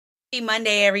Happy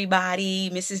Monday, everybody.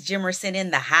 Mrs. Jimerson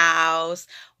in the house.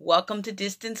 Welcome to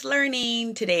Distance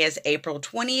Learning. Today is April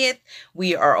 20th.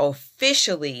 We are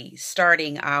officially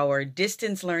starting our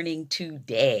distance learning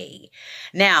today.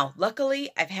 Now,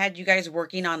 luckily, I've had you guys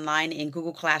working online in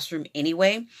Google Classroom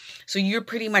anyway, so you're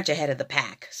pretty much ahead of the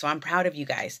pack. So I'm proud of you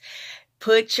guys.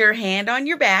 Put your hand on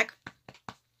your back.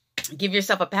 Give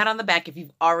yourself a pat on the back if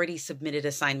you've already submitted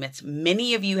assignments.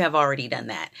 Many of you have already done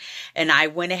that. And I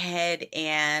went ahead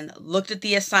and looked at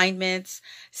the assignments,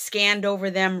 scanned over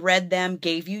them, read them,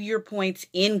 gave you your points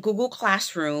in Google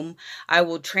Classroom. I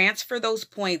will transfer those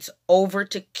points over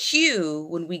to Q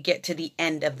when we get to the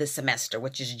end of the semester,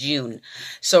 which is June.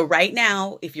 So right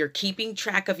now, if you're keeping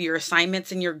track of your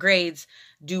assignments and your grades,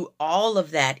 do all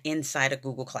of that inside of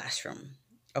Google Classroom.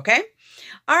 Okay?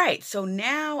 All right, so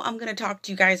now I'm going to talk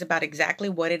to you guys about exactly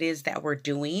what it is that we're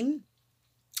doing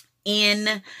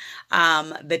in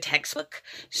the textbook.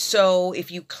 So if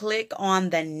you click on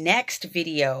the next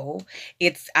video,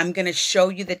 I'm going to show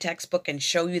you the textbook and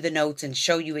show you the notes and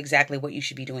show you exactly what you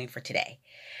should be doing for today.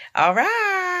 All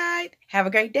right, have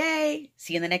a great day.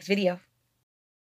 See you in the next video.